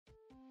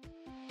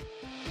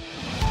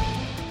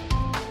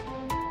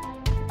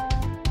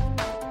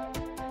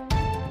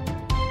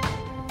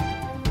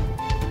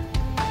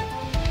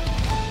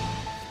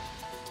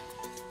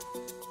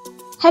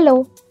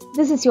Hello,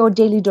 this is your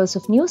daily dose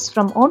of news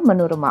from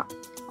Onmanorama.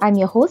 I'm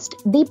your host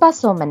Deepa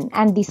Soman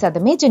and these are the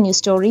major news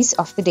stories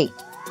of the day.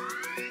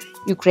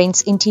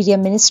 Ukraine's Interior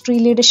Ministry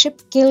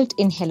leadership killed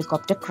in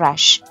helicopter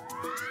crash.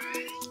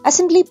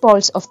 Assembly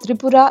polls of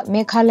Tripura,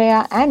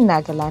 Meghalaya and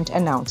Nagaland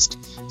announced.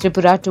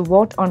 Tripura to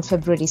vote on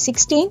February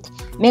 16th,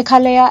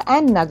 Meghalaya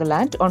and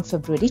Nagaland on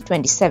February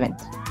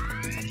 27th.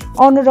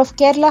 Owner of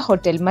Kerala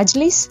Hotel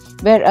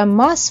Majlis, where a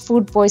mass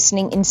food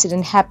poisoning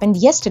incident happened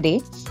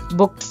yesterday,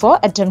 booked for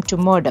attempt to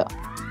murder.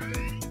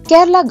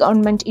 Kerala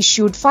government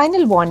issued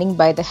final warning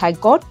by the High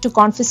Court to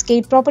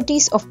confiscate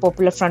properties of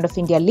Popular Front of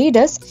India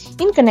leaders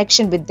in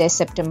connection with their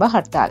September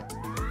Hartal.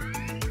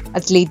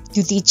 Athlete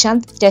Yuti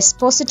Chand tests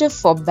positive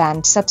for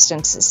banned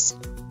substances.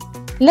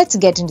 Let's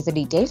get into the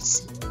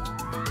details.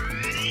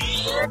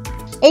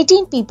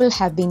 18 people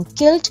have been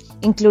killed,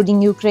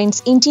 including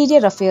Ukraine's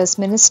Interior Affairs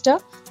Minister,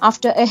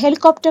 after a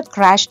helicopter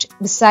crashed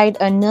beside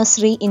a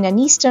nursery in an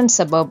eastern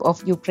suburb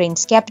of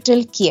Ukraine's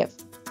capital, Kiev.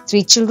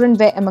 3 children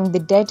were among the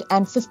dead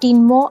and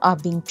 15 more are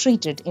being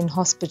treated in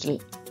hospital.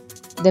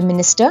 The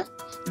minister,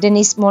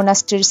 Denis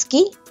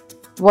Monastyrsky,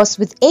 was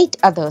with 8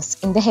 others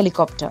in the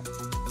helicopter.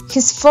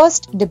 His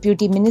first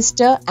deputy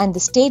minister and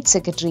the state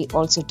secretary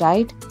also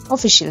died,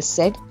 officials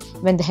said,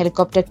 when the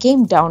helicopter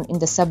came down in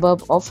the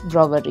suburb of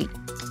Brovary.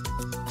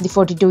 The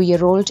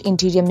 42-year-old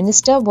interior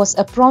minister was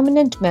a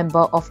prominent member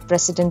of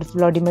President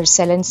Volodymyr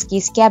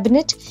Zelensky's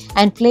cabinet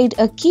and played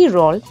a key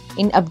role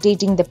in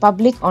updating the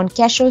public on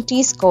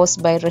casualties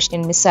caused by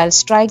Russian missile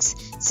strikes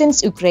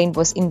since Ukraine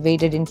was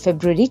invaded in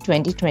February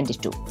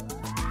 2022.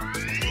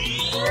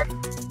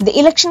 The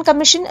Election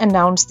Commission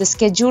announced the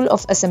schedule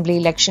of assembly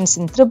elections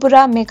in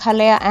Tripura,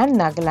 Meghalaya and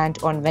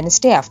Nagaland on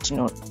Wednesday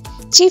afternoon.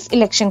 Chief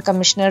Election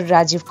Commissioner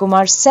Rajiv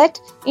Kumar said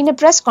in a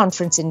press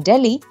conference in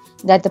Delhi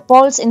that the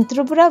polls in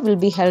Tripura will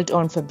be held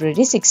on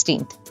February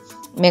 16th.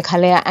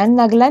 Meghalaya and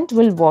Nagaland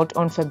will vote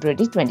on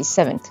February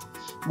 27th.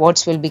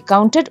 Votes will be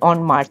counted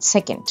on March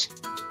 2nd.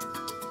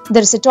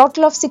 There is a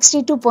total of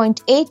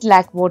 62.8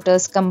 lakh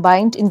voters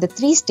combined in the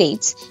 3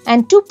 states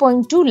and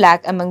 2.2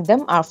 lakh among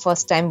them are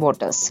first-time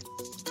voters.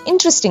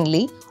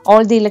 Interestingly,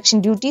 all the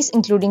election duties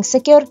including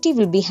security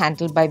will be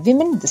handled by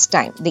women this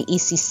time, the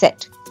EC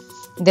said.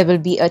 There will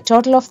be a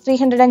total of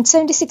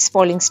 376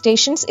 polling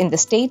stations in the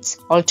states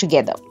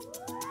altogether.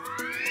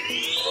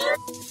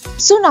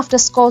 Soon after,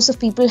 scores of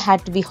people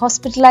had to be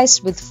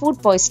hospitalized with food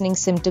poisoning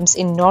symptoms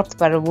in North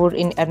Paravur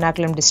in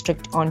Nagaland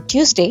district on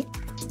Tuesday.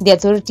 The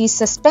authorities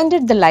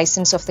suspended the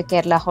license of the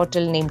Kerala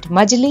hotel named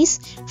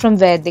Majlis from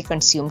where they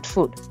consumed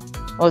food.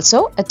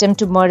 Also, attempt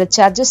to murder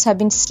charges have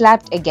been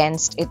slapped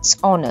against its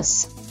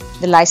owners.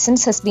 The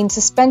license has been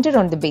suspended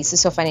on the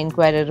basis of an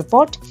inquiry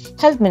report,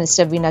 Health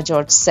Minister Veena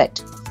George said.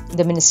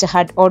 The minister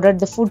had ordered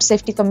the Food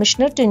Safety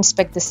Commissioner to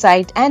inspect the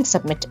site and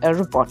submit a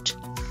report.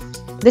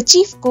 The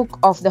chief cook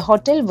of the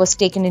hotel was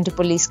taken into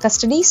police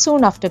custody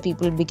soon after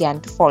people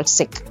began to fall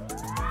sick.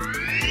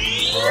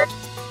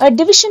 A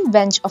division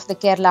bench of the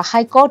Kerala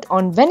High Court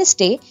on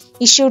Wednesday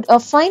issued a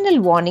final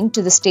warning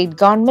to the state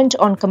government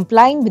on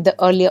complying with the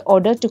earlier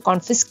order to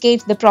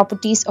confiscate the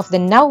properties of the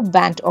now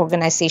banned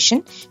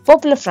organisation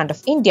Popular Front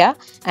of India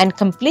and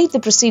complete the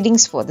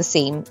proceedings for the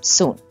same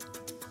soon.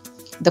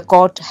 The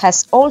court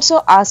has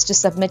also asked to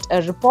submit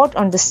a report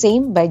on the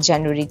same by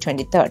January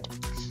 23rd.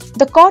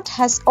 The court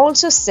has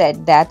also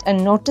said that a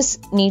notice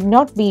need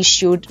not be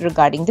issued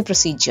regarding the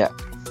procedure.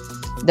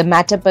 The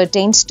matter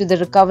pertains to the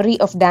recovery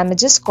of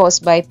damages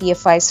caused by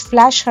PFI's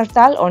flash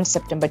hartal on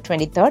September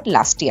 23rd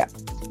last year.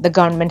 The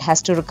government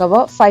has to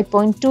recover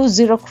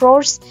 5.20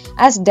 crores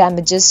as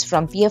damages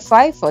from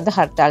PFI for the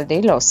Hartal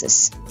Day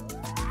losses.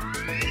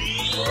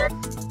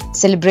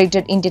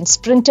 Celebrated Indian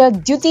sprinter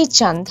Yuti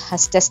Chand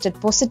has tested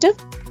positive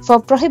for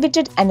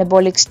prohibited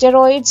anabolic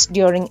steroids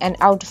during an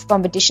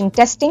out-of-competition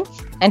testing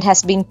and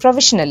has been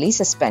provisionally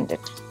suspended.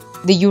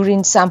 The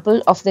urine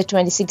sample of the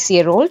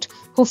 26-year-old,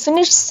 who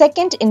finished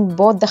second in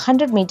both the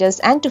 100 meters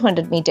and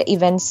 200 meter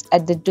events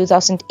at the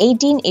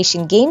 2018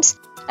 Asian Games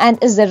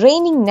and is the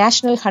reigning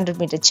national 100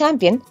 meter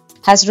champion,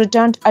 has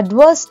returned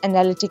adverse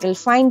analytical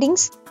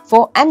findings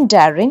for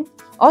andarin,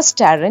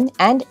 ostarin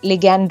and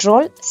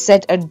ligandrol,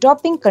 said a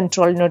doping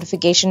control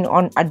notification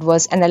on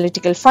adverse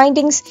analytical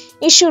findings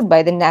issued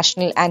by the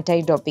National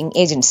Anti-Doping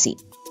Agency.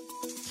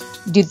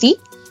 Yuti,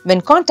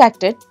 when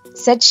contacted,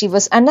 said she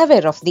was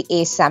unaware of the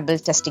A sample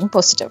testing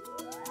positive.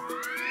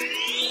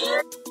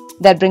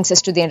 That brings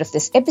us to the end of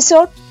this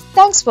episode.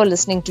 Thanks for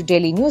listening to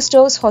Daily News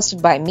Dose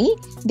hosted by me,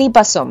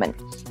 Deepa Soman.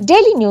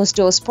 Daily News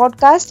Dose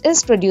podcast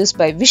is produced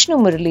by Vishnu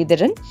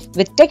Muralidharan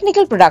with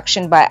technical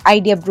production by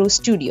Idea Brew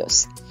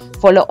Studios.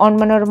 Follow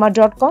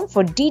onmanorama.com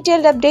for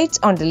detailed updates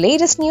on the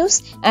latest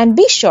news and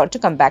be sure to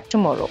come back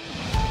tomorrow.